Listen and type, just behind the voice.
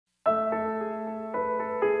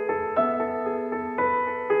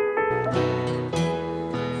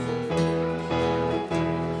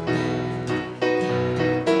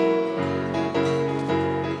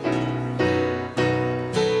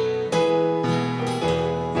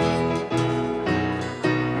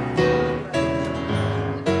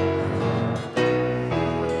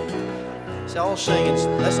all sing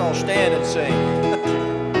and let's all stand and sing.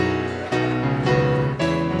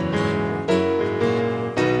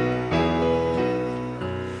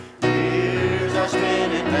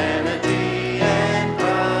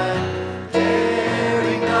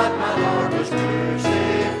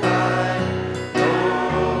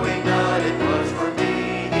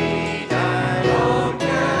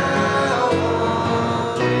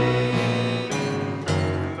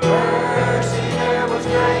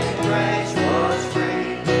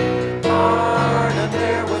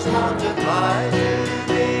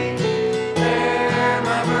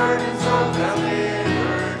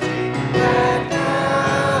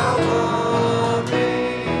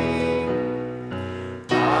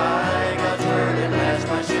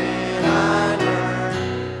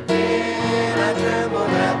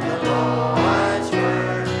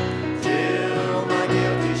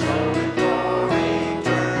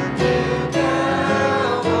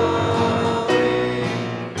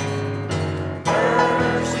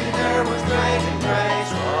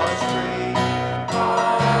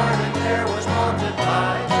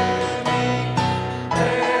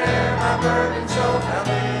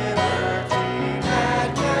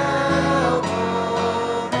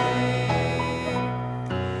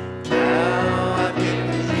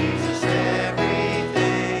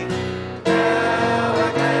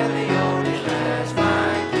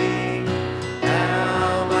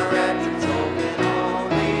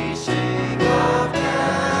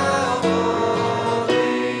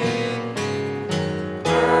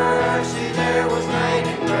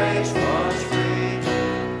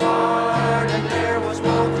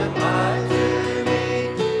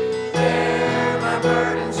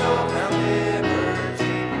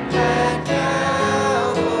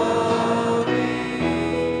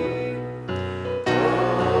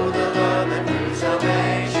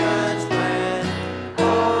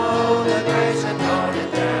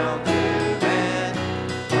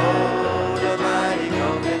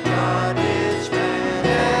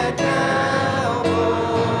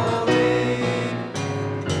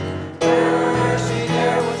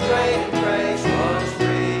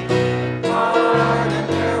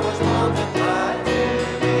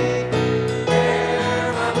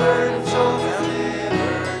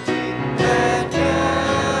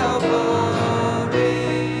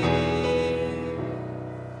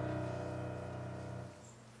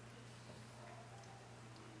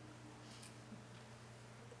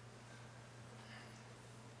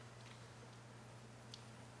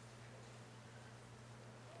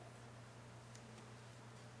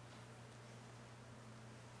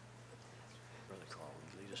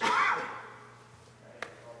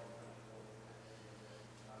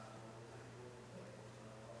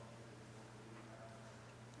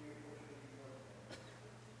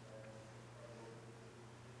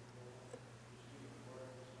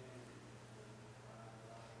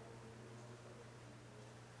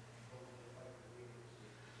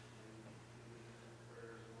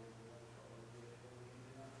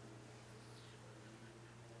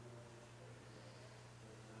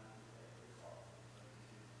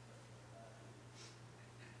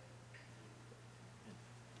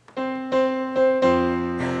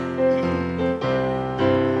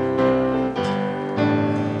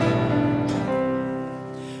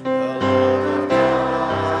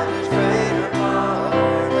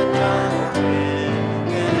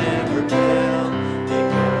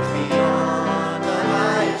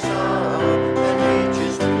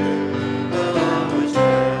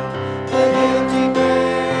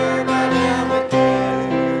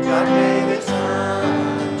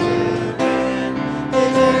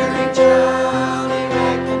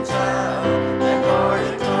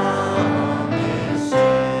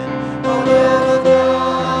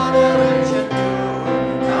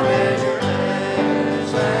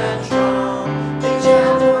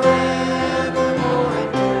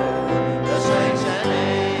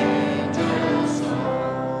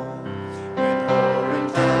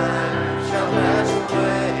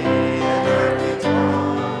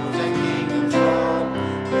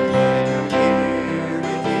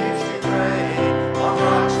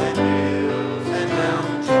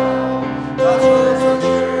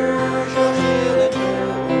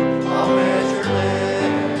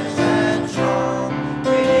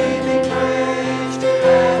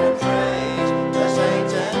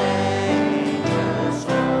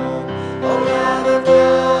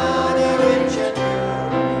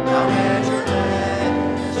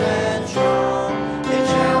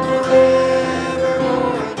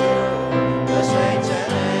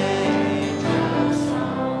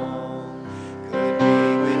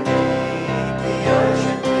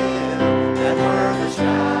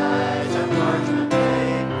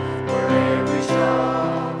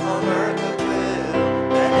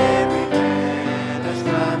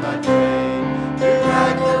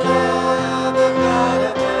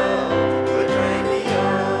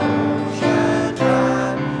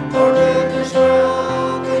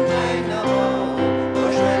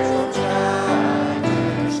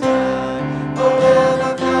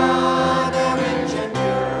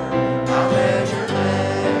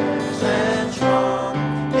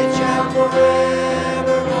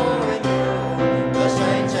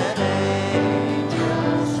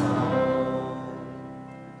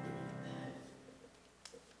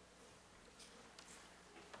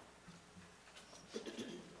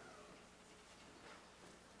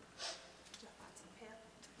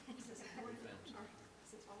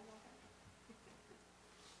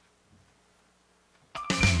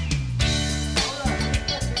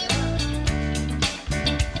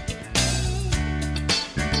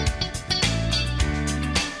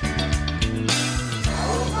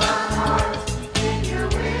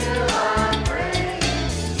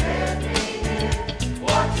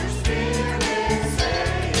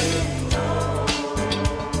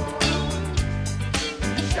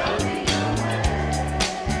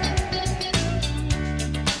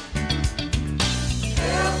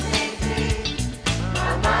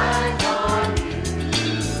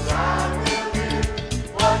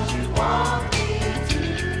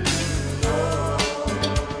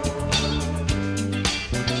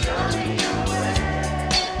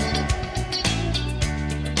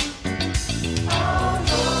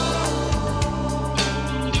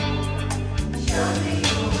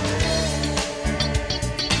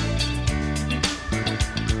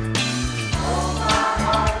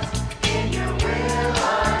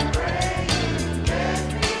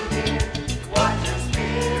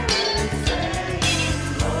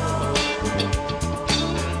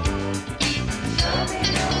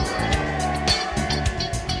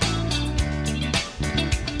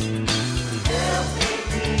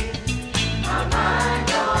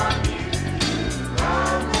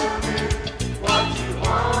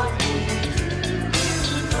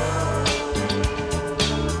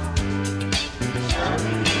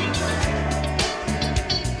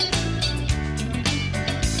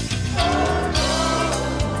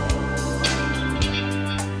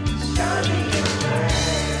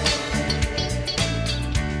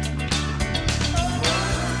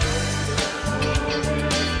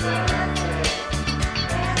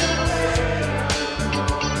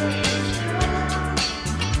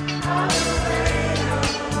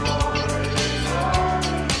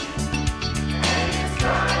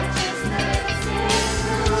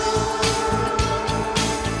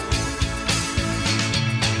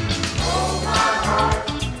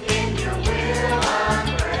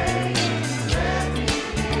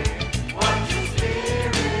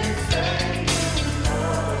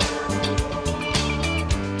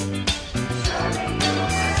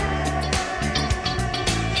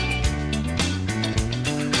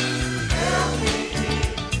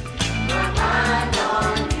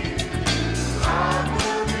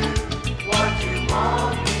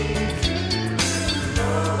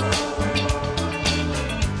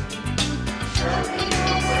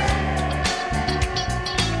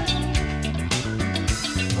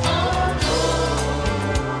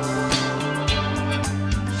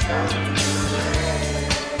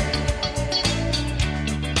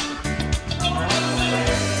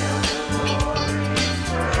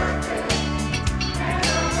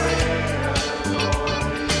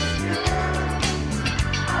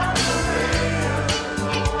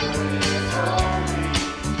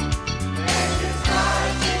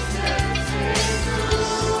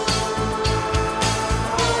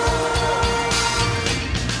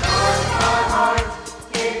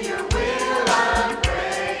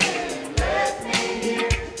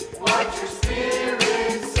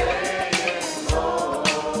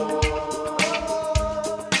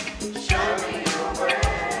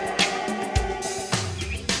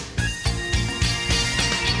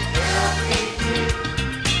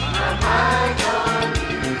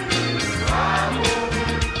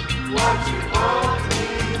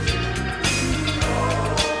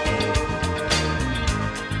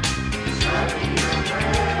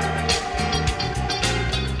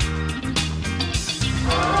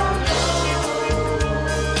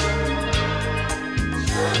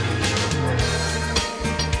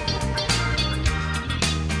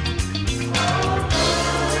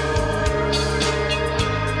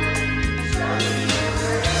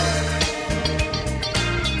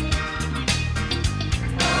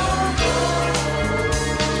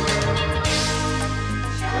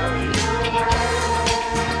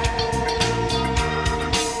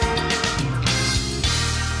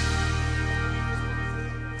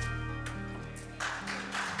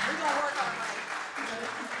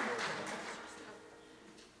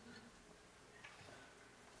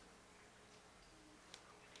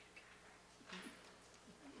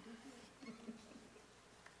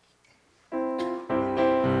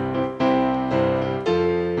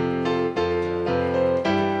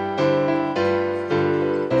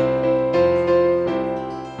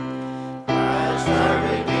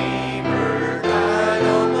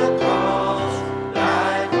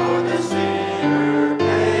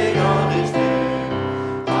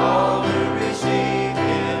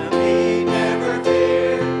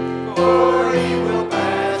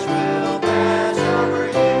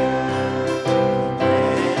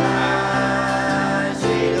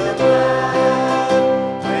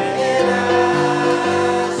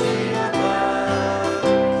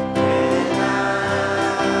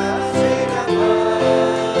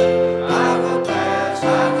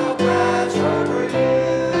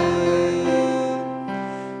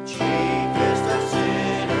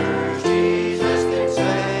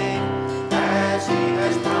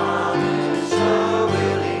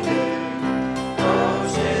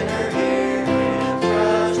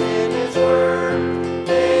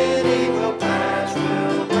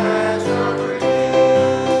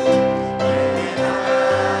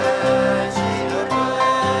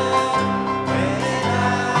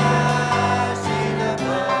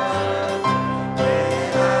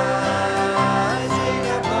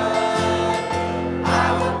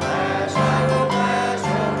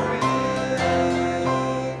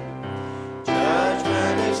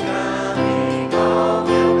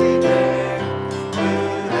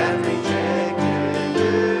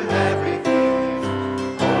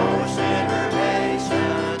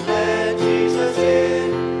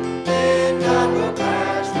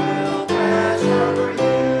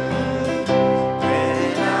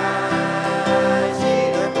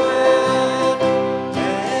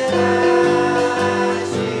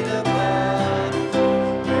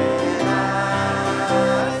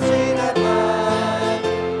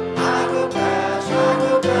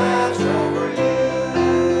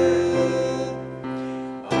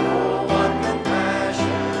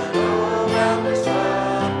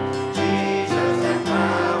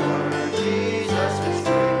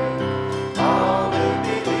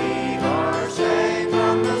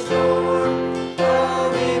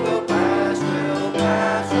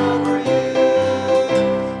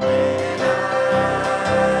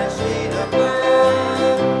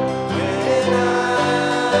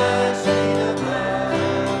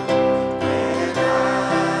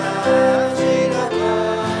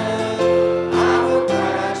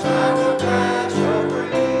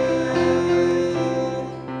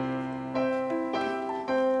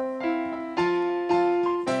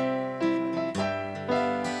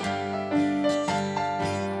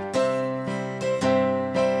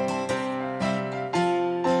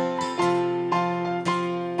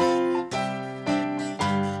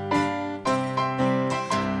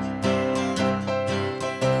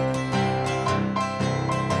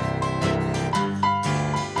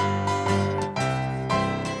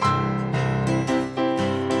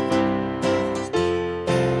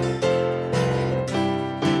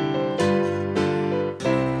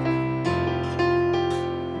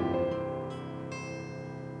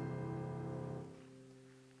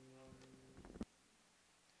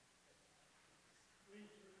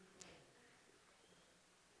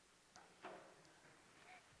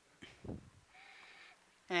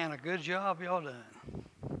 And a good job y'all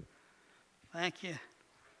done. Thank you.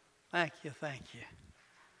 Thank you. Thank you.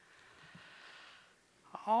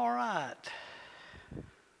 All right.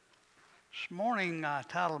 This morning I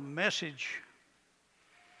titled a message,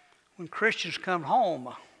 When Christians Come Home.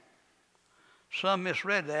 Some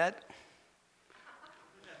misread that.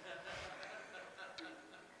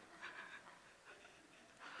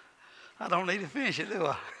 I don't need to finish it, do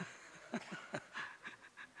I?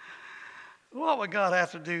 What would God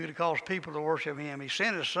have to do to cause people to worship Him? He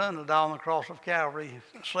sent His Son to die on the cross of Calvary,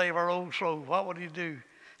 save our old souls. What would He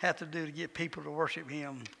have to do to get people to worship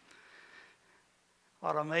Him?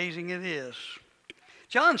 What amazing it is.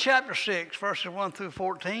 John chapter 6, verses 1 through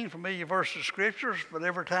 14, familiar verses of Scriptures, but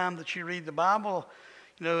every time that you read the Bible,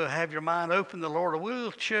 have your mind open. The Lord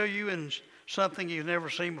will show you in something you've never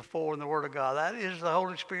seen before in the Word of God. That is the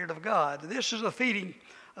Holy Spirit of God. This is the feeding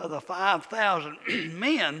of the 5,000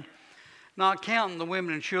 men, not counting the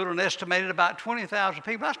women and children, estimated about 20,000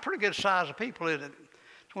 people. That's a pretty good size of people, isn't it?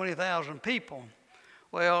 20,000 people.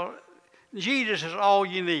 Well, Jesus is all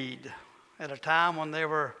you need. At a time when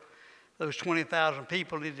those 20,000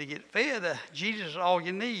 people need to get fed, Jesus is all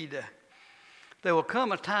you need. There will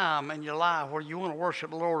come a time in your life where you want to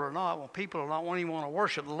worship the Lord or not. Well, people don't even want to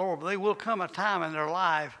worship the Lord, but there will come a time in their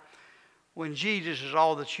life when Jesus is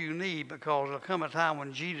all that you need, because there'll come a time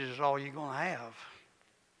when Jesus is all you're going to have.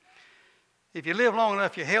 If you live long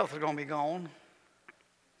enough, your health is going to be gone.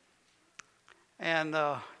 And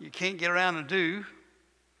you can't get around and do.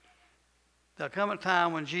 There'll come a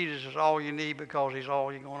time when Jesus is all you need, because He's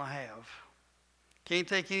all you're going to have. Can't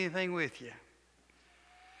take anything with you.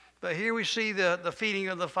 But here we see the feeding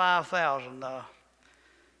of the 5,000.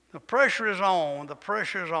 The pressure is on. The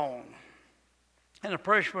pressure is on. And the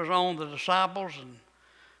pressure was on the disciples and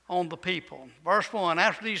on the people. Verse 1,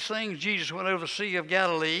 after these things, Jesus went over the Sea of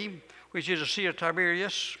Galilee, which is the Sea of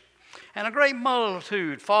Tiberias. And a great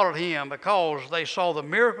multitude followed Him, because they saw the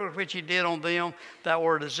miracles which He did on them that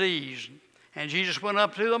were diseased. And Jesus went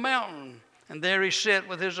up to the mountain, and there He sat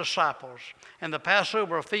with His disciples. And the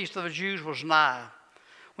Passover, a feast of the Jews, was nigh.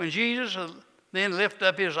 When Jesus then lifted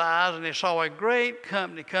up His eyes, and He saw a great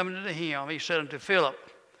company coming to Him, He said unto Philip,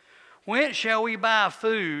 Whence shall we buy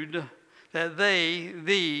food that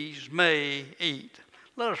these may eat?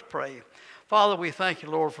 Let us pray. Father, we thank You,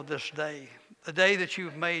 Lord, for this day, the day that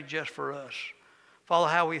You've made just for us.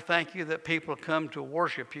 Father, how we thank You that people come to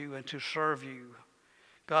worship You and to serve You.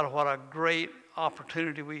 God, what a great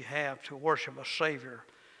opportunity we have to worship a Savior.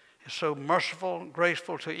 It's so merciful and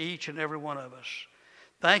graceful to each and every one of us.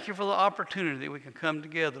 Thank You for the opportunity that we can come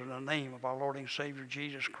together in the name of our Lord and Savior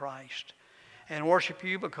Jesus Christ and worship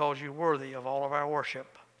You, because You're worthy of all of our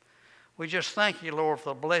worship. We just thank You, Lord,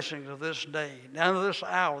 for the blessings of this day, down to this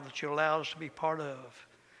hour that You allowed us to be part of.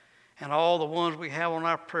 And all the ones we have on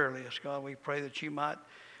our prayer list, God, we pray that You might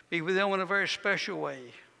be with them in a very special way.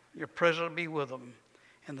 Your presence be with them.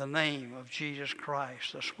 In the name of Jesus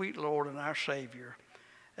Christ, the sweet Lord and our Savior.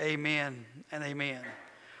 Amen and amen.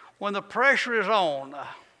 When the pressure is on,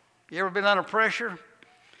 you ever been under pressure?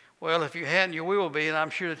 Well, if you hadn't, you will be, and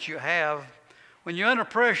I'm sure that you have. When you're under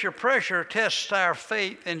pressure, pressure tests our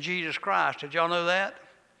faith in Jesus Christ. Did y'all know that?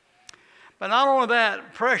 But not only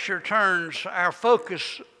that, pressure turns our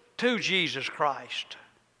focus to Jesus Christ.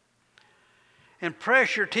 And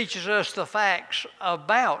pressure teaches us the facts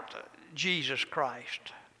about Jesus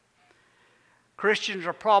Christ. Christians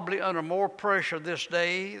are probably under more pressure this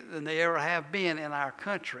day than they ever have been in our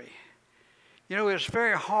country. It's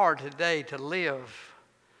very hard today to live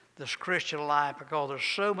this Christian life, because there's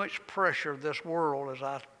so much pressure in this world, as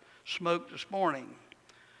I smoked this morning.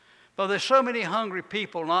 But there's so many hungry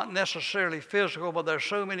people, not necessarily physical, but there's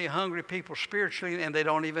so many hungry people spiritually, and they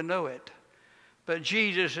don't even know it. But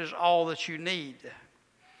Jesus is all that you need.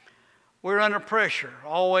 We're under pressure,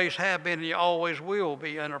 always have been, and you always will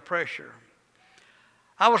be under pressure.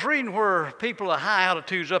 I was reading where people at high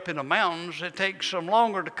altitudes up in the mountains, it takes them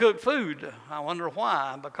longer to cook food. I wonder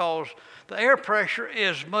why. Because the air pressure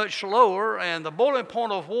is much lower, and the boiling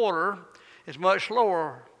point of water is much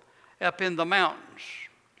lower up in the mountains.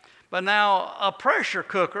 But now a pressure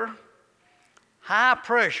cooker, high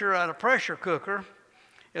pressure at a pressure cooker,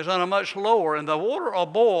 is on a much lower, and the water will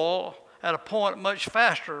boil at a point much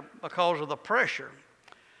faster because of the pressure.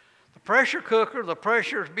 The pressure cooker, the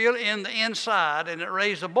pressure is built in the inside, and it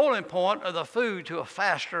raises the boiling point of the food to a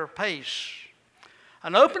faster pace.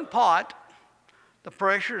 An open pot, the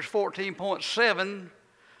pressure is 14.7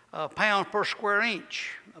 pounds per square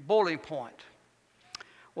inch, a boiling point.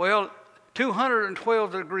 Well,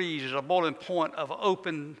 212 degrees is a boiling point of an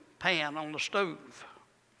open pan on the stove.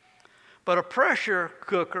 But a pressure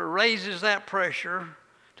cooker raises that pressure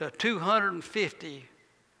to 250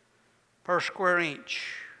 per square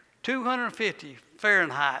inch. 250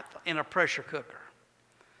 Fahrenheit in a pressure cooker.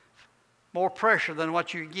 More pressure than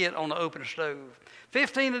what you get on the open stove.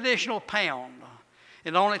 15 additional pounds.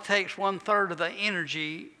 It only takes 1/3 of the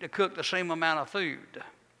energy to cook the same amount of food.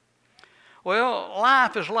 Well,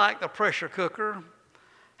 life is like the pressure cooker.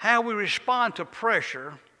 How we respond to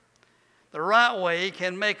pressure the right way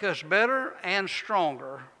can make us better and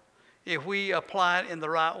stronger if we apply it in the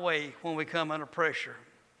right way when we come under pressure.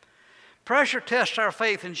 Pressure tests our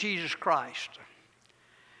faith in Jesus Christ.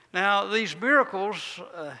 Now, these miracles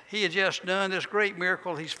he had just done, this great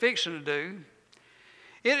miracle he's fixing to do,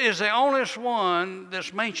 it is the only one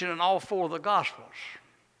that's mentioned in all 4 of the Gospels.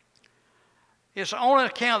 It's the only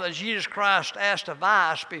account that Jesus Christ asked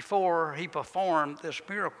advice before he performed this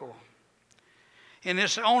miracle. And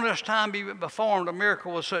it's the only time he performed a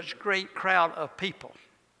miracle with such a great crowd of people.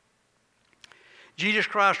 Jesus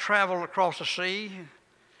Christ traveled across the sea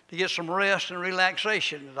to get some rest and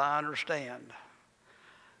relaxation, as I understand.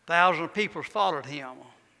 Thousands of people followed him.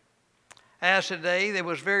 As today, there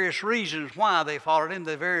was various reasons why they followed him.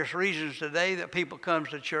 There are various reasons today that people come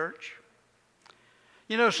to church.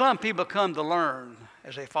 You know, some people come to learn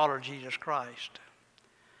as they follow Jesus Christ.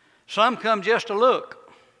 Some come just to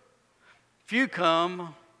look. Few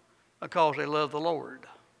come because they love the Lord.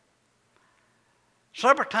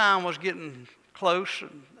 Supper time was getting close,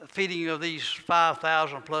 and the feeding of these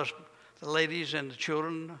 5,000 plus the ladies and the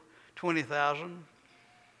children, 20,000.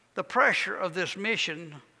 The pressure of this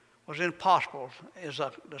mission was impossible as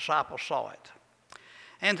the disciples saw it.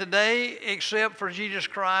 And today, except for Jesus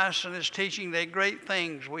Christ and his teaching, the great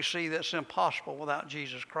things we see that's impossible without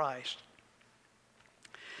Jesus Christ.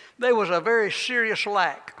 There was a very serious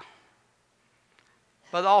lack,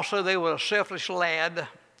 but also there was a selfish lad,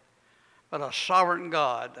 but a sovereign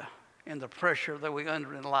God in the pressure that we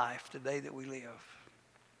under in life today that we live.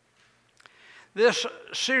 This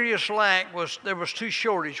serious lack was, there was 2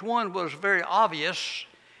 shortages. One was very obvious,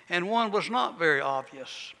 and one was not very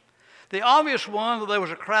obvious. The obvious one, there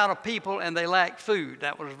was a crowd of people and they lacked food.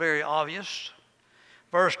 That was very obvious.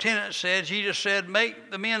 Verse 10 it said, Jesus said,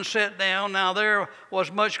 make the men sit down. Now there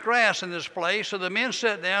was much grass in this place, so the men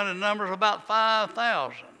sat down in numbers of about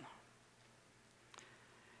 5,000.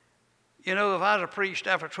 You know, if I was a priest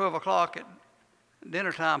after 12 o'clock at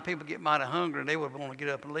dinner time, people get mighty hungry and they would want to get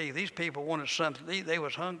up and leave. These people wanted something to eat. They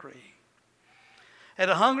was hungry. And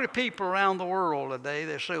the hungry people around the world today,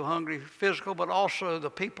 they're so hungry physical, but also the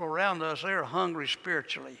people around us, they're hungry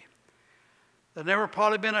spiritually. There's never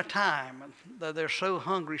probably been a time that they're so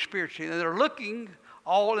hungry spiritually. And they're looking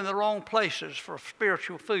all in the wrong places for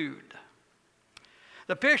spiritual food.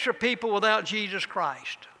 The picture of people without Jesus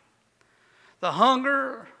Christ. The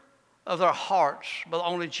hunger of their hearts, but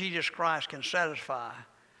only Jesus Christ can satisfy,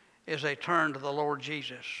 as they turn to the Lord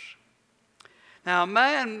Jesus. Now,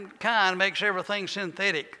 mankind makes everything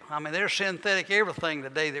synthetic. I mean, there's synthetic everything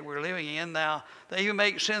today that we're living in. Now, they even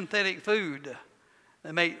make synthetic food.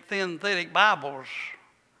 They make synthetic Bibles.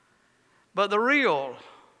 But the real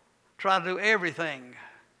try to do everything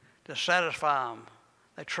to satisfy them.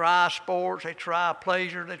 They try sports, they try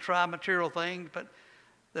pleasure, they try material things, but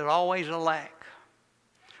there's always a lack.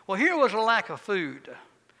 Well, here was a lack of food.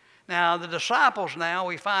 Now, the disciples now,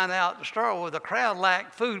 we find out to start with, the crowd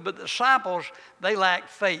lacked food, but the disciples, they lacked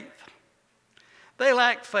faith. They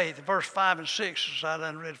lacked faith. Verse 5 and 6, as I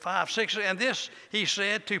done read 5, 6, and this he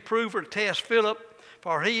said to prove or test Philip,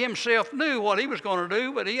 for he himself knew what he was going to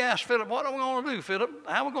do, but he asked Philip, what are we going to do, Philip?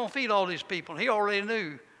 How are we going to feed all these people? He already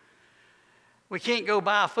knew. We can't go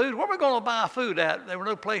buy food. Where are we going to buy food at? There was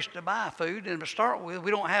no place to buy food, and to start with,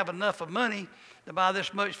 we don't have enough of money to buy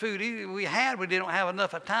this much food. Even we didn't have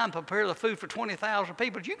enough of time to prepare the food for 20,000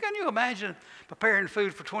 people. Can you imagine preparing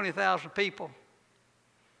food for 20,000 people?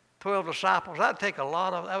 12 disciples. That would take a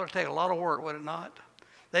lot of work, would it not?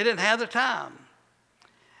 They didn't have the time.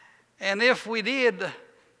 And if we did,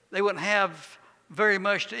 they wouldn't have very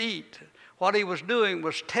much to eat. What he was doing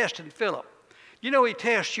was testing Philip. You know, he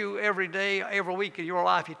tests you every day, every week in your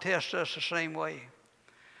life. He tests us the same way.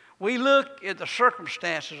 We look at the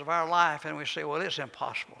circumstances of our life and we say, well, it's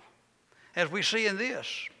impossible, as we see in this.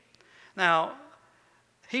 Now,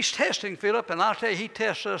 he's testing Philip, and I'll tell you, he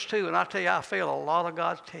tests us too, and I'll tell you, I fail a lot of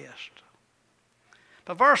God's tests.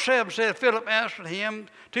 But verse 7 said, Philip answered him,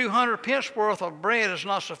 200 pence worth of bread is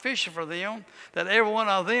not sufficient for them, that every one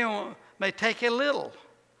of them may take a little.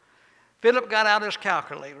 Philip got out his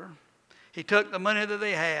calculator. He took the money that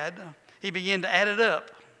they had. He began to add it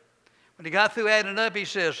up. When he got through adding it up, he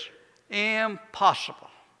says, impossible.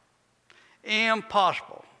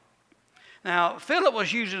 Impossible. Now, Philip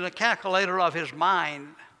was using a calculator of his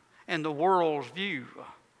mind and the world's view.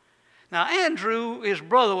 Now, Andrew, his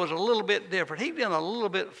brother, was a little bit different. He went a little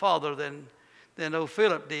bit farther than old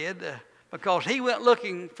Philip did because he went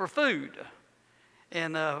looking for food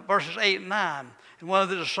in verses 8 and 9. And one of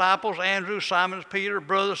the disciples, Andrew, Simon's Peter,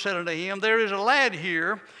 brother, said unto him, There is a lad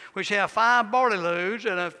here which have 5 barley loaves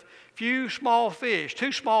and a few small fish,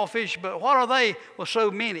 2 small fish, but what are they with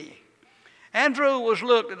so many? Andrew was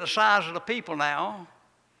looked at the size of the people now,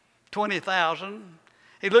 20,000.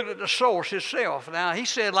 He looked at the source itself. Now, he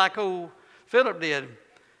said, like old Philip did,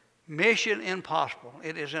 mission impossible.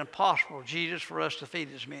 It is impossible, Jesus, for us to feed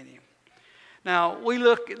as many. Now, we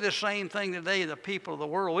look at the same thing today, the people of the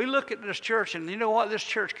world. We look at this church, and you know what? This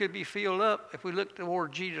church could be filled up if we look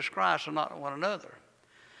toward Jesus Christ and not one another.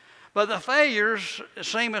 But the failures,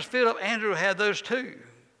 same as Philip, Andrew had those too.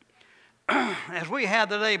 As we have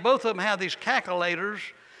today, both of them have these calculators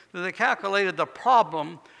that they calculated the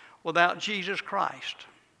problem without Jesus Christ.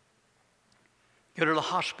 Go to the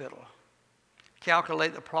hospital,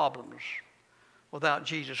 calculate the problems without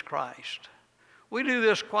Jesus Christ. We do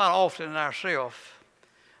this quite often in ourselves.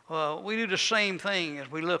 We do the same thing as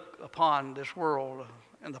we look upon this world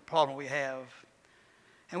and the problem we have.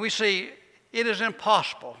 And we see it is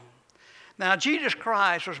impossible. Now, Jesus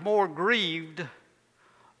Christ was more grieved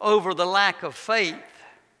over the lack of faith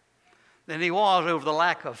than he was over the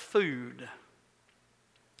lack of food.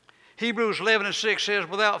 Hebrews 11:6 says,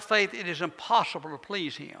 without faith it is impossible to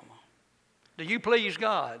please him. Do you please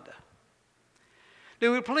God?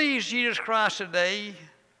 Do we please Jesus Christ today?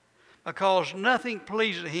 Because nothing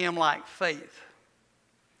pleases him like faith.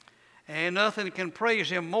 And nothing can praise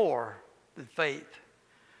him more than faith.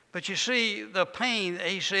 But you see the pain,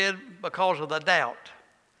 he said, because of the doubt.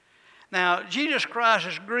 Now, Jesus Christ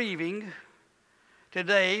is grieving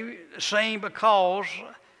today, saying because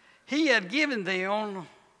he had given them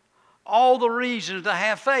all the reasons to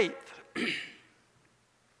have faith.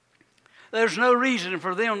 There's no reason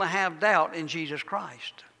for them to have doubt in Jesus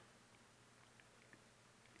Christ.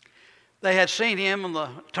 They had seen him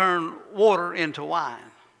turn water into wine.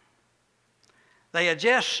 They had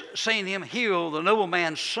just seen him heal the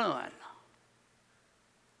nobleman's son.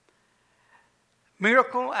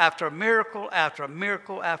 Miracle after miracle after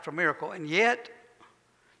miracle after miracle, and yet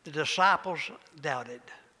the disciples doubted.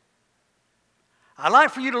 I'd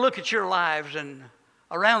like for you to look at your lives and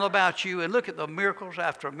around about you and look at the miracles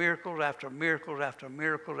after miracles after miracles after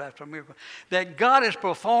miracles after miracles that God has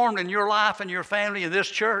performed in your life and your family in this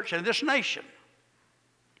church and this nation.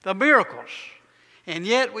 The miracles. And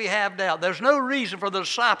yet we have doubt. There's no reason for the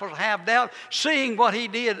disciples to have doubt. Seeing what he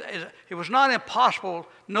did, it was not impossible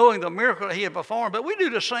knowing the miracle that he had performed. But we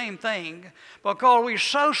do the same thing because we're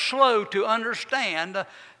so slow to understand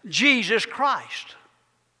Jesus Christ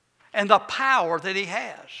and the power that he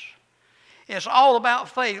has. It's all about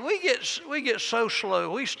faith. We get so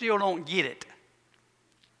slow, we still don't get it.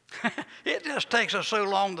 It just takes us so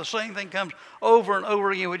long. The same thing comes over and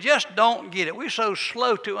over again. We just don't get it. We're so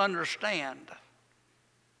slow to understand.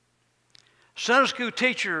 Sunday school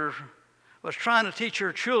teacher was trying to teach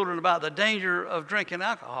her children about the danger of drinking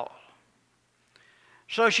alcohol.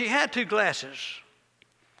 So she had 2 glasses.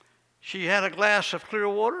 She had a glass of clear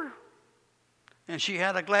water, and she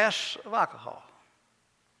had a glass of alcohol.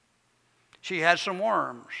 She had some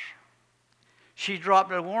worms. She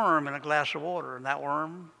dropped a worm in a glass of water, and that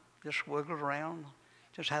worm just wiggled around,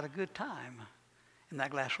 just had a good time in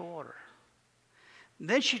that glass of water. And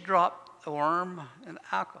then she dropped the worm in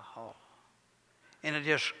alcohol, and it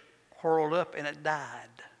just whirled up and it died.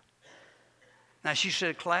 Now she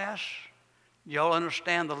said, class, y'all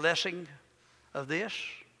understand the lesson of this?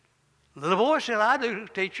 The little boy said, I do,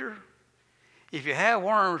 teacher. If you have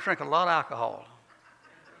worms, drink a lot of alcohol.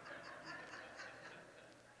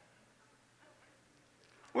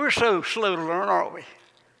 We're so slow to learn, aren't we?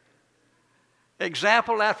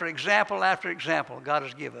 Example after example after example God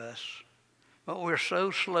has given us. But we're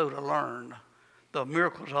so slow to learn the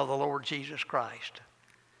miracles of the Lord Jesus Christ.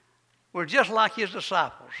 We're just like his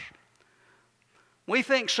disciples. We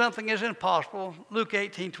think something is impossible. Luke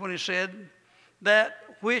 18:20 said, that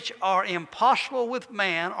which are impossible with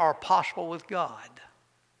man are possible with God.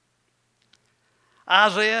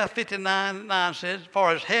 Isaiah 59:9 says,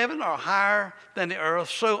 for as heaven are higher than the earth,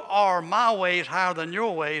 so are my ways higher than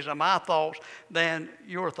your ways, and my thoughts than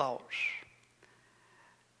your thoughts.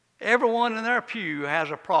 Everyone in their pew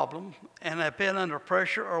has a problem, and have been under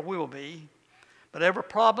pressure or will be. But every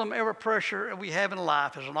problem, every pressure we have in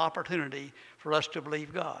life is an opportunity for us to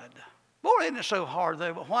believe God. Boy, isn't it so hard,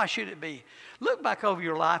 though? But why should it be? Look back over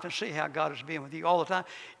your life and see how God has been with you all the time,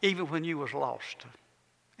 even when you was lost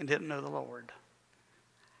and didn't know the Lord.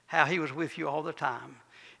 How he was with you all the time.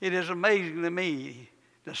 It is amazing to me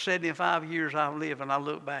the 75 years I've lived, and I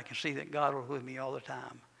look back and see that God was with me all the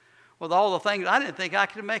time. With all the things, I didn't think I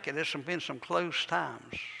could make it. There's been some close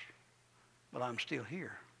times, but I'm still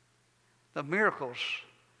here. The miracles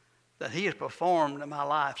that He has performed in my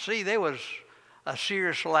life. See, there was a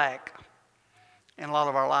serious lack in a lot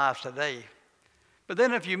of our lives today. But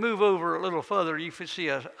then if you move over a little further, you can see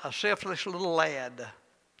a selfless little lad.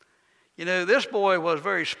 You know, this boy was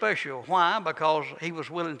very special. Why? Because he was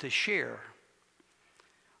willing to share.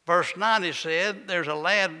 Verse 90 said, there's a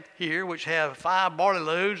lad here which have 5 barley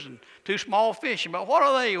loaves and 2 small fish. But what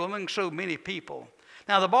are they among so many people?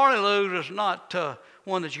 Now, the barley loaves is not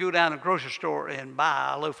one that you go down to the grocery store and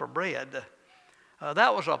buy a loaf of bread.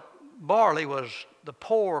 Barley was the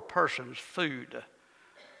poor person's food.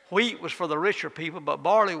 Wheat was for the richer people, but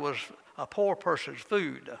barley was a poor person's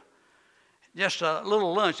food. Just a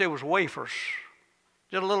little lunch, there was wafers,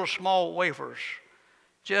 just a little small wafers,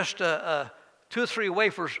 just 2 or 3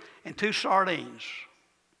 wafers and 2 sardines,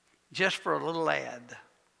 just for a little lad.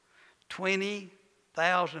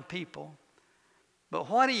 20,000 people. But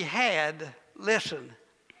what he had, listen,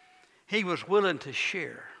 he was willing to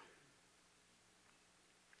share.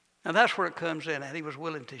 Now that's where it comes in, and he was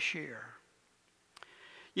willing to share.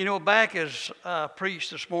 You know, back as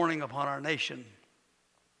preached this morning upon our nation,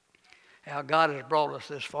 how God has brought us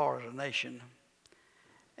this far as a nation.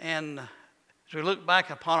 And as we look back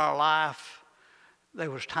upon our life,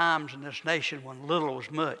 there was times in this nation when little was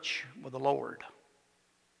much with the Lord.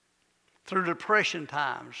 Through depression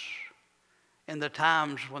times, and the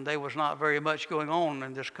times when there was not very much going on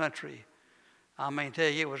in this country, I mean, tell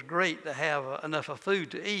you, it was great to have enough of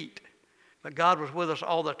food to eat. But God was with us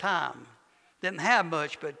all the time. Didn't have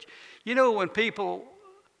much, but you know, when people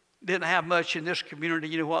didn't have much in this community,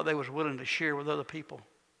 you know what? They was willing to share with other people.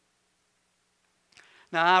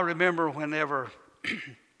 Now, I remember when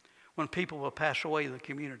people would pass away in the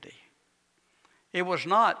community, it was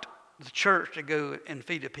not the church to go and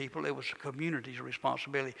feed the people. It was the community's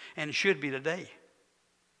responsibility, and it should be today.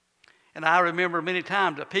 And I remember many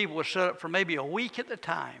times that people would set up for maybe a week at a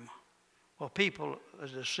time while people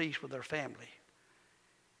was deceased with their family.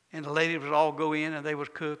 And the ladies would all go in and they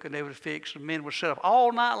would cook and they would fix. And men would set up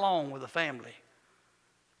all night long with the family.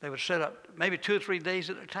 They would set up maybe 2 or 3 days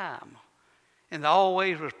at a time. And there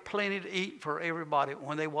always was plenty to eat for everybody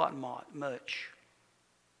when they wasn't much.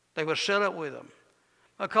 They would set up with them.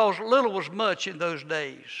 Because little was much in those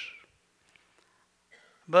days.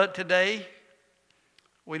 But today,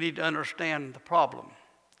 we need to understand the problem.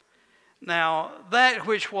 Now, that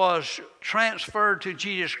which was transferred to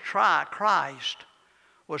Jesus Christ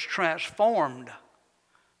was transformed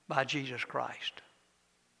by Jesus Christ.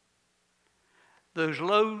 Those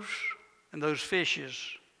loaves and those fishes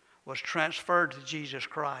was transferred to Jesus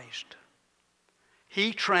Christ.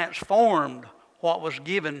 He transformed what was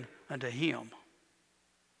given unto Him.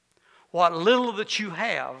 What little that you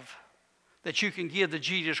have that you can give to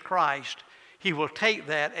Jesus Christ, He will take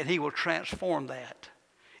that and He will transform that.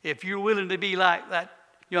 If you're willing to be like that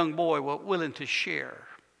young boy, willing to share,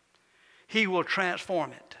 He will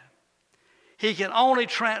transform it. He can only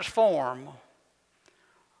transform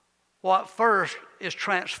what first is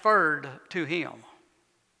transferred to Him.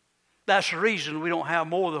 That's the reason we don't have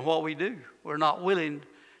more than what we do. We're not willing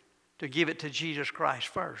to give it to Jesus Christ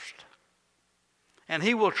first. And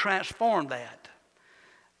He will transform that.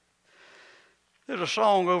 There's a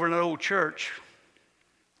song over in an old church,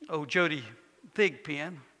 old Jody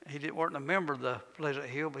Thigpen. He wasn't a member of the Pleasant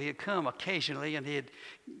Hill, but he'd come occasionally and he'd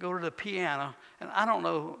go to the piano. And I don't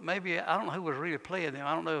know who was really playing them.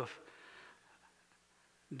 I don't know if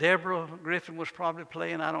Deborah Griffin was probably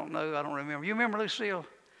playing. I don't know. I don't remember. You remember Lucille?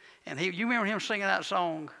 And you remember him singing that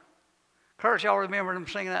song? Kurt, y'all remember him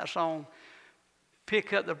singing that song?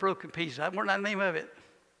 Pick Up the Broken Pieces. That wasn't the name of it.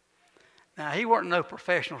 Now, he wasn't no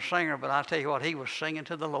professional singer, but I tell you what, he was singing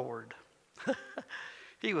to the Lord.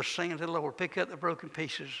 He was singing to the Lord, pick up the broken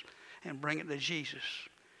pieces and bring it to Jesus.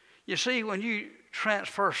 You see, when you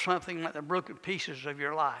transfer something like the broken pieces of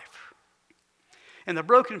your life, and the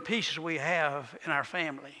broken pieces we have in our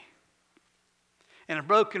family, and a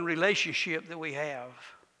broken relationship that we have,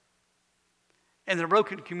 and the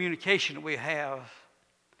broken communication that we have,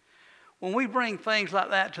 when we bring things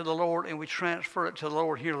like that to the Lord and we transfer it to the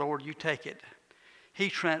Lord, here, Lord, you take it. He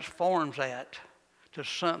transforms that to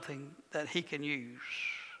something that He can use.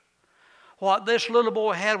 What this little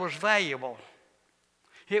boy had was valuable.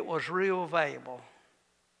 It was real valuable.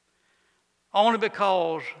 Only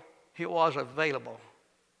because it was available.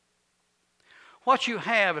 What you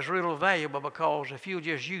have is real valuable because if you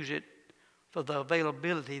just use it for the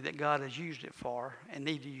availability that God has used it for and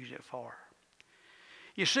need to use it for.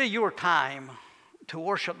 You see, your time to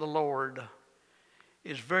worship the Lord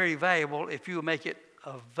is very valuable if you make it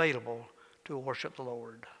available to worship the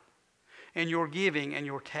Lord. And your giving and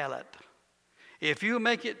your talent. If you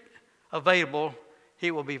make it available,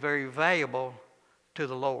 it will be very valuable to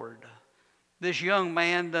the Lord. This young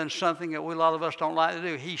man done something that a lot of us don't like to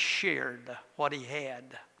do. He shared what he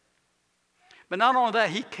had. But not only that,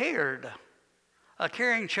 he cared. A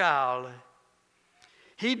caring child.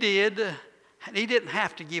 He didn't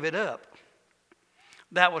have to give it up.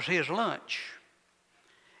 That was his lunch.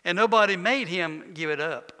 And nobody made him give it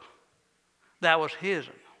up. That was his.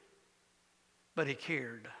 But he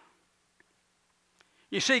cared.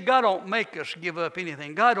 You see, God don't make us give up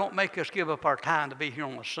anything. God don't make us give up our time to be here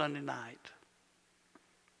on a Sunday night.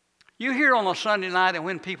 You here on a Sunday night, and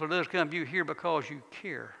when people do come, you here because you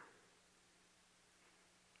care.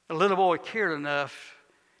 The little boy cared enough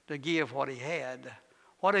to give what he had.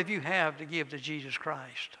 What have you have to give to Jesus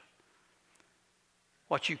Christ?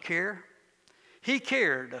 What you care? He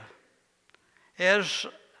cared. As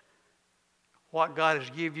what God has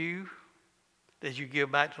given you, that you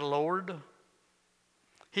give back to the Lord.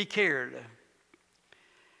 He cared.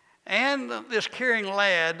 And this caring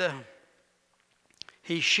lad,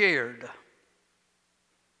 he shared.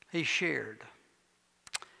 He shared.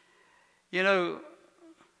 You know,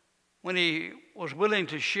 when he was willing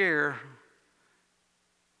to share,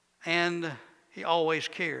 and he always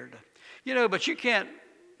cared. You know, but you can't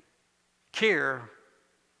care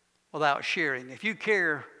without sharing. If you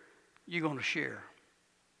care, you're going to share.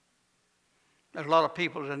 There's a lot of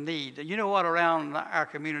people in need. You know what? Around our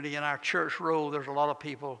community, in our church road, there's a lot of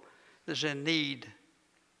people that's in need.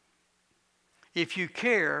 If you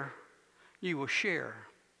care, you will share.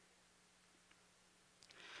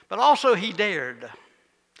 But also he dared.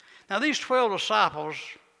 Now these 12 disciples,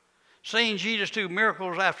 seeing Jesus do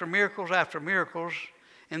miracles after miracles after miracles,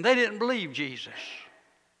 and they didn't believe Jesus.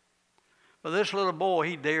 But this little boy,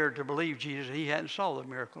 he dared to believe Jesus. He hadn't saw the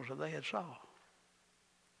miracles that they had saw.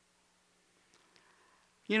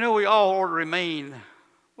 You know, we all ought to remain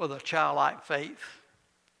with a childlike faith.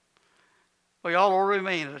 We all ought to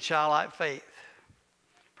remain with a childlike faith.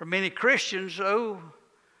 For many Christians,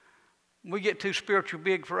 we get too spiritual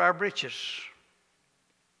big for our britches.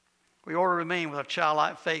 We ought to remain with a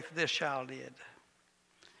childlike faith that this child did.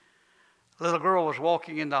 A little girl was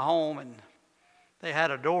walking in the home, and they had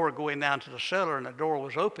a door going down to the cellar, and the door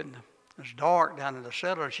was open. It was dark down in the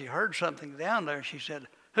cellar, and she heard something down there, and she said,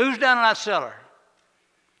 "Who's down in that cellar?"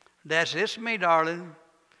 Dad said, "It's me, darling."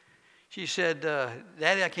 She said,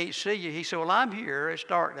 "Daddy, I can't see you." He said, "Well, I'm here. It's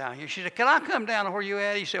dark down here." She said, "Can I come down to where you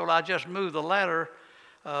at?" He said, "Well, I just moved the ladder,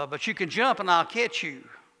 but you can jump and I'll catch you."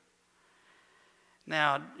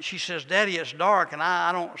 Now, she says, "Daddy, it's dark and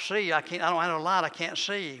I don't see. I don't have a light. I can't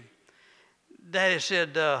see." Daddy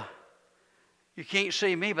said, "You can't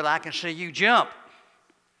see me, but I can see you. Jump."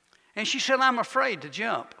 And she said, "I'm afraid to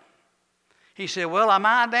jump." He said, "Well, am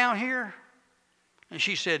I down here?" And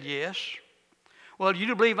she said, "Yes." "Well, do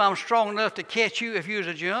you believe I'm strong enough to catch you if you was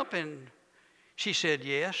to jump?" And she said,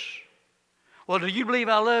 "Yes." "Well, do you believe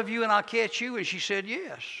I love you and I'll catch you?" And she said,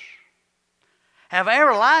 "Yes." "Have I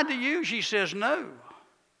ever lied to you?" She says, "No."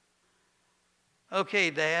 "Okay,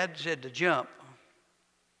 Dad," said, "to jump."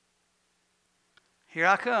 "Here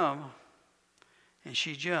I come." And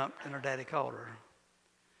she jumped, and her daddy called her.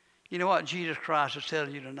 You know what Jesus Christ is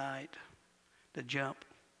telling you tonight? To jump.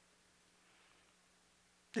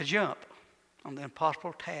 To jump on the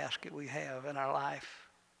impossible task that we have in our life.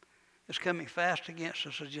 It's coming fast against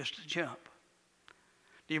us, is just to jump.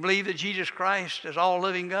 Do you believe that Jesus Christ is all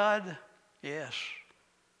living God? Yes.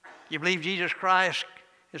 You believe Jesus Christ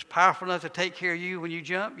is powerful enough to take care of you when you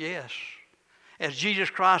jump? Yes. Has Jesus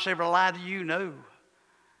Christ ever lied to you? No.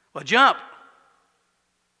 Well, jump.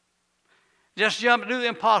 Just jump and do the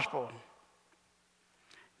impossible.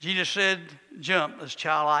 Jesus said, jump as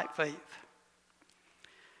childlike faith.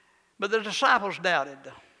 But the disciples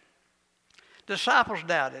doubted. Disciples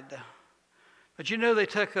doubted. But you know they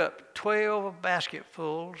took up 12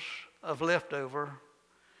 basketfuls of leftover.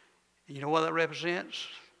 And you know what that represents?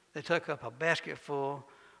 They took up a basketful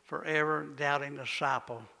for every doubting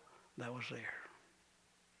disciple that was there.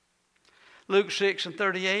 Luke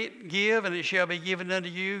 6:38, give, and it shall be given unto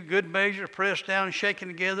you, good measure, pressed down, shaken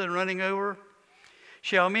together, and running over,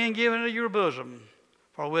 shall men give into your bosom.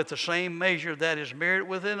 For with the same measure that is measured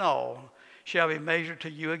within all, shall be measured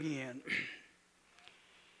to you again.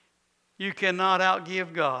 You cannot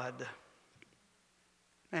outgive God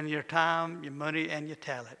and your time, your money, and your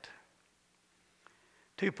talent.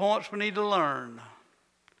 2 points we need to learn.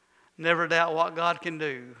 Never doubt what God can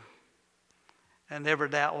do, and never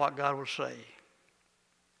doubt what God will say.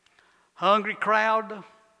 hungry crowd,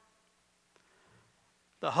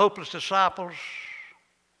 the hopeless disciples,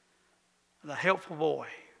 and the helpful boy.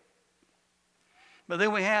 But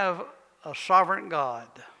then we have a sovereign God.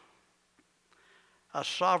 A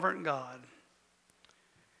sovereign God.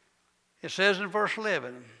 It says in verse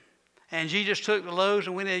 11, and Jesus took the loaves,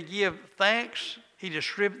 and when he gave thanks, he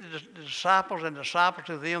distributed the disciples and disciples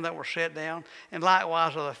to them that were set down, and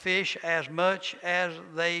likewise of the fish as much as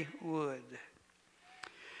they would.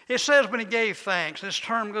 It says when he gave thanks. This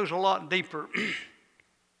term goes a lot deeper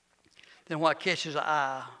than what catches the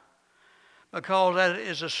eye, because that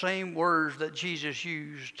is the same words that Jesus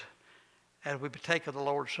used as we partake of the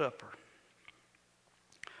Lord's Supper.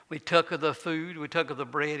 We took of the food, we took of the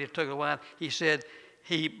bread, he took of the wine. He said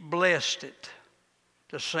he blessed it.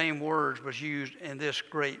 The same words was used in this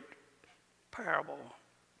great parable.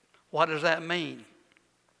 What does that mean?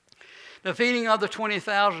 The feeding of the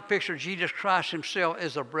 20,000 picture of Jesus Christ himself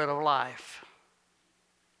is the bread of life.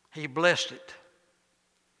 He blessed it.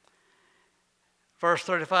 Verse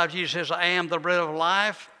 35, Jesus says, I am the bread of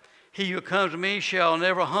life. He who comes to me shall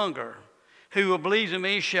never hunger. Who believes in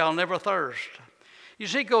me shall never thirst. You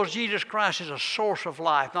see, because Jesus Christ is a source of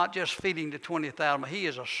life, not just feeding the 20,000, but he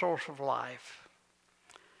is a source of life.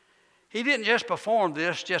 He didn't just perform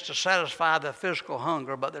this just to satisfy their physical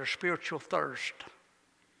hunger, but their spiritual thirst.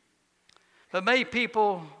 But many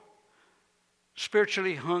people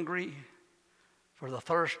spiritually hungry for the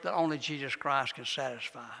thirst that only Jesus Christ can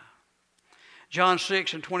satisfy. John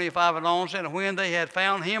 6:25 and on said, and when they had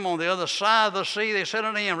found him on the other side of the sea, they said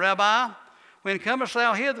unto him, Rabbi, when comest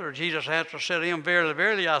thou hither? Jesus answered and said to him, verily,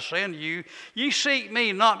 verily, I say unto you, ye seek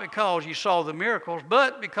me not because ye saw the miracles,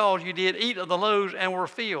 but because ye did eat of the loaves and were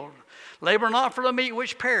filled. Labor not for the meat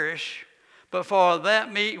which perish, but for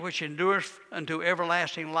that meat which endureth unto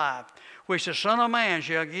everlasting life, which the Son of Man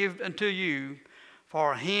shall give unto you,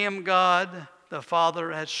 for him God the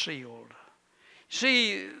Father hath sealed.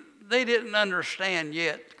 See, they didn't understand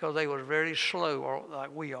yet because they were very slow,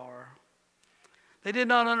 like we are. They did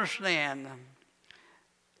not understand.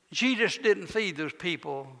 Jesus didn't feed those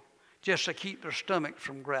people just to keep their stomach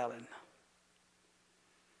from growling,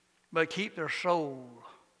 but keep their soul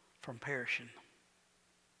from perishing.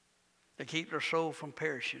 To keep their soul from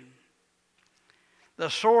perishing. The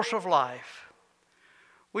source of life.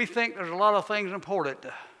 We think there's a lot of things important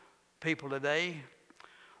to people today.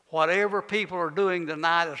 Whatever people are doing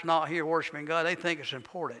tonight that's not here worshiping God, they think it's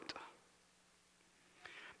important.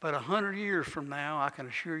 But 100 years from now, I can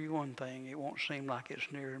assure you one thing, it won't seem like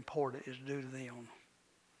it's near important as due to them.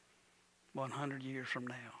 100 years from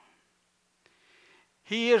now.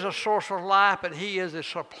 He is a source of life, but he is a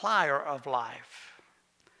supplier of life.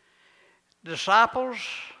 Disciples,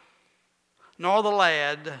 nor the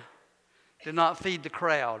lad, did not feed the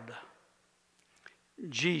crowd.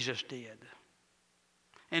 Jesus did.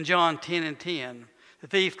 In John 10:10, the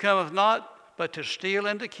thief cometh not but to steal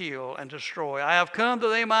and to kill and destroy. I have come that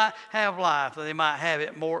they might have life, that they might have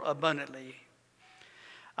it more abundantly.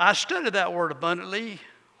 I studied that word abundantly.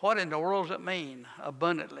 What in the world does it mean,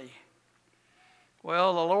 abundantly?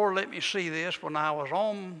 Well, the Lord let me see this when I was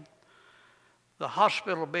on the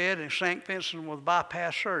hospital bed in St. Vincent with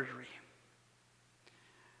bypass surgery.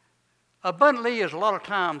 Abundantly is a lot of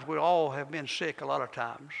times we all have been sick a lot of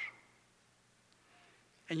times.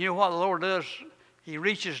 And you know what the Lord does? He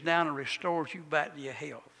reaches down and restores you back to your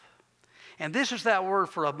health. And this is that word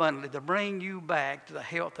for abundantly, to bring you back to the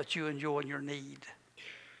health that you enjoy and your need.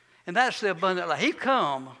 And that's the abundant life. He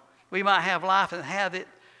come, we might have life and have it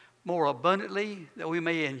more abundantly, that we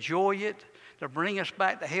may enjoy it, to bring us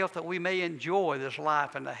back to health, that we may enjoy this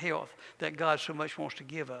life and the health that God so much wants to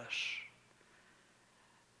give us.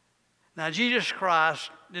 Now, Jesus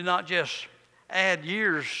Christ did not just add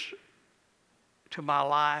years to my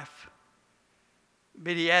life,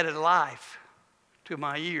 but he added life to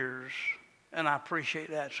my years, and I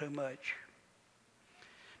appreciate that so much.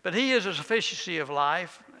 But he is the sufficiency of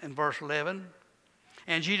life in verse 11.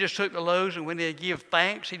 And Jesus took the loaves, and when he had given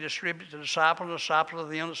thanks, he distributed to the disciples of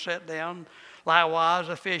them that sat down, likewise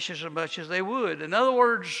the fishes as much as they would. In other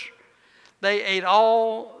words, they ate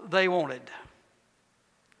all they wanted.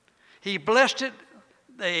 He blessed it,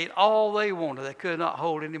 they ate all they wanted. They could not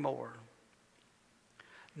hold any more.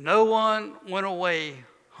 No one went away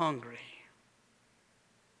hungry.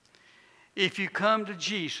 If you come to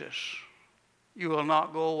Jesus, you will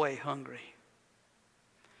not go away hungry.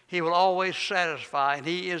 He will always satisfy, and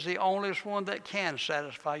he is the only one that can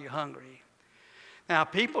satisfy you hungry. Now,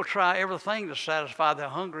 people try everything to satisfy their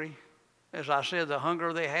hungry. As I said, the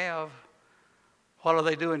hunger they have. What are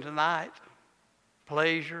they doing tonight?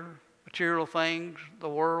 Pleasure, material things, the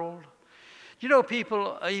world. You know,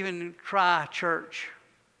 people even try church.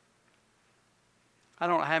 I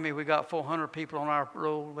don't know how many we got, 400 people on our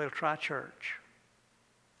roll, they'll try church.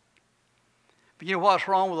 But you know what's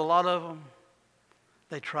wrong with a lot of them?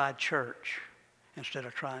 They tried church instead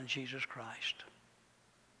of trying Jesus Christ.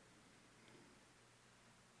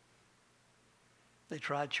 They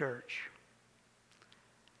tried church.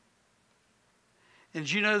 And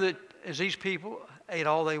did you know that as these people ate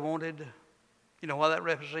all they wanted, you know what that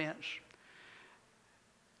represents?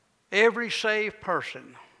 Every saved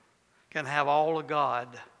person can have all of God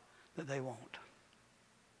that they want.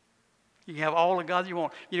 You can have all of God that you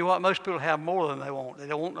want. You know what? Most people have more than they want. They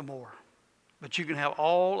don't want no more. But you can have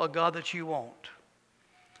all of God that you want.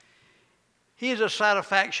 He is a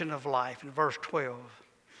satisfaction of life in verse 12.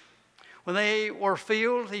 When they were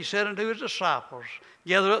filled, he said unto his disciples,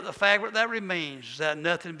 gather up the fabric that remains, that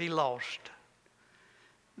nothing be lost.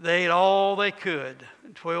 They ate all they could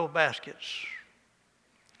in 12 baskets.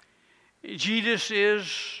 Jesus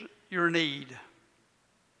is your need.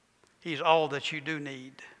 He's all that you do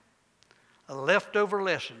need. Leftover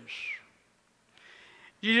lessons.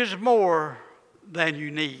 Jesus is more than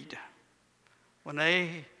you need. When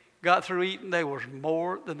they got through eating, there was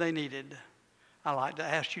more than they needed. I'd like to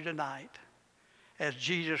ask you tonight, has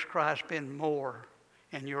Jesus Christ been more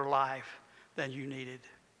in your life than you needed?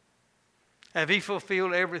 Have he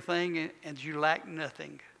fulfilled everything and you lack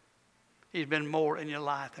nothing? He's been more in your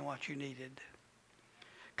life than what you needed.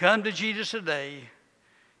 Come to Jesus today,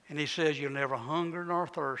 and he says you'll never hunger nor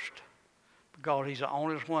thirst, because he's the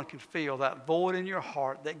only one who can fill that void in your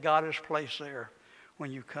heart that God has placed there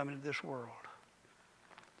when you come into this world.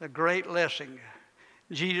 The great blessing,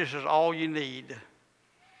 Jesus is all you need.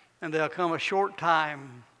 And there'll come a short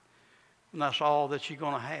time when that's all that you're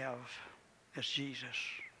going to have. It's Jesus.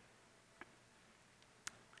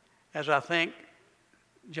 As I think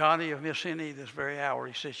Johnny of Miss Henny this very hour,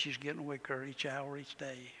 he says she's getting weaker each hour, each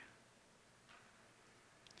day.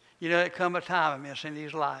 You know, it come a time in Miss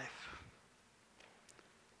Henny's life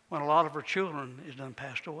when a lot of her children is done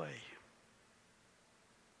passed away.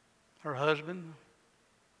 Her husband,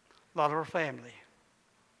 a lot of her family.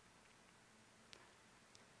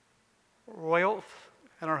 Wealth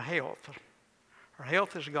and her health. Her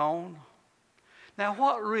health is gone. Now,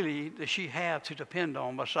 what really does she have to depend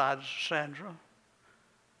on besides Sandra?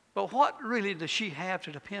 But what really does she have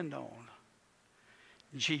to depend on?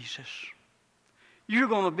 Jesus. You're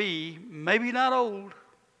going to be maybe not old.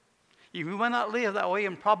 You may not live that way,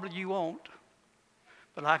 and probably you won't.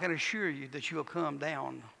 But I can assure you that you'll come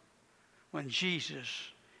down when Jesus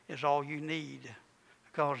is all you need,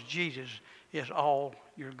 because Jesus is all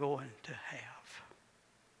you're going to have.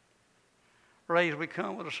 Raise, we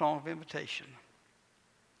come with a song of invitation.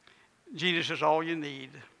 Jesus is all you need.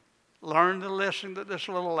 Learn the lesson that this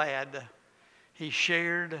little lad, he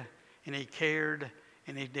shared and he cared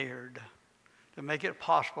and he dared to make it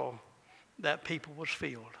possible that people was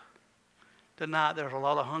filled. Tonight there's a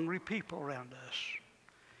lot of hungry people around us.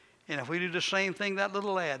 And if we do the same thing that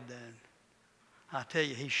little lad done, I tell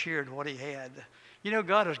you, he shared what he had. You know,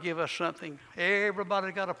 God has given us something.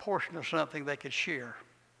 Everybody got a portion of something they could share.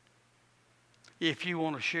 If you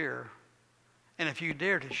want to share, and if you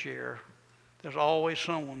dare to share, there's always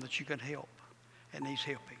someone that you can help and needs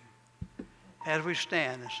helping. As we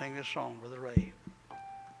stand and sing this song, Brother Ray.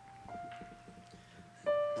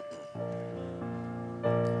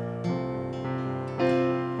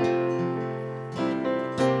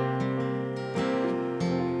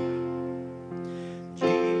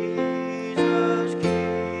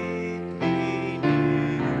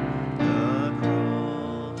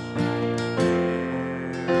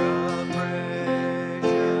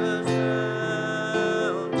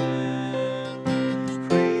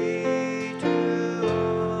 Free to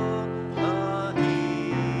all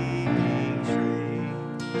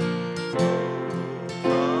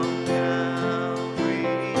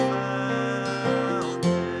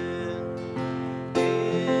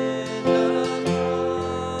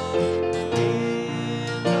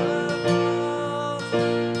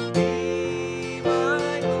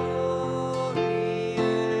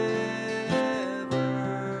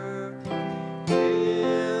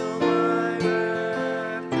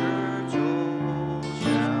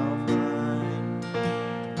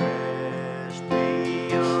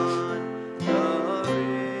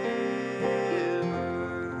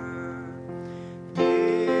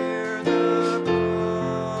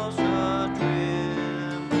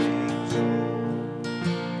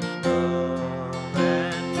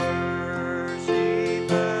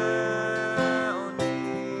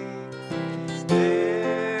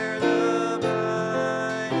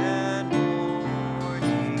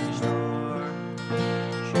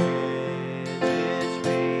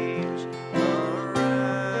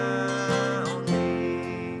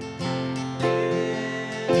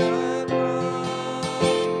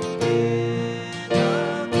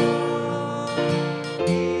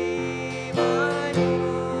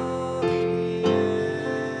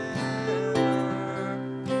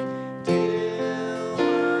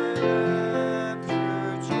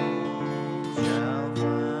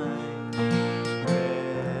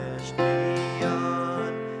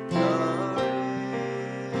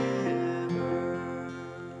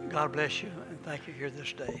God bless you and thank you here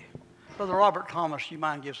this day. Brother Robert Thomas, you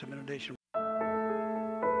mind give some benediction?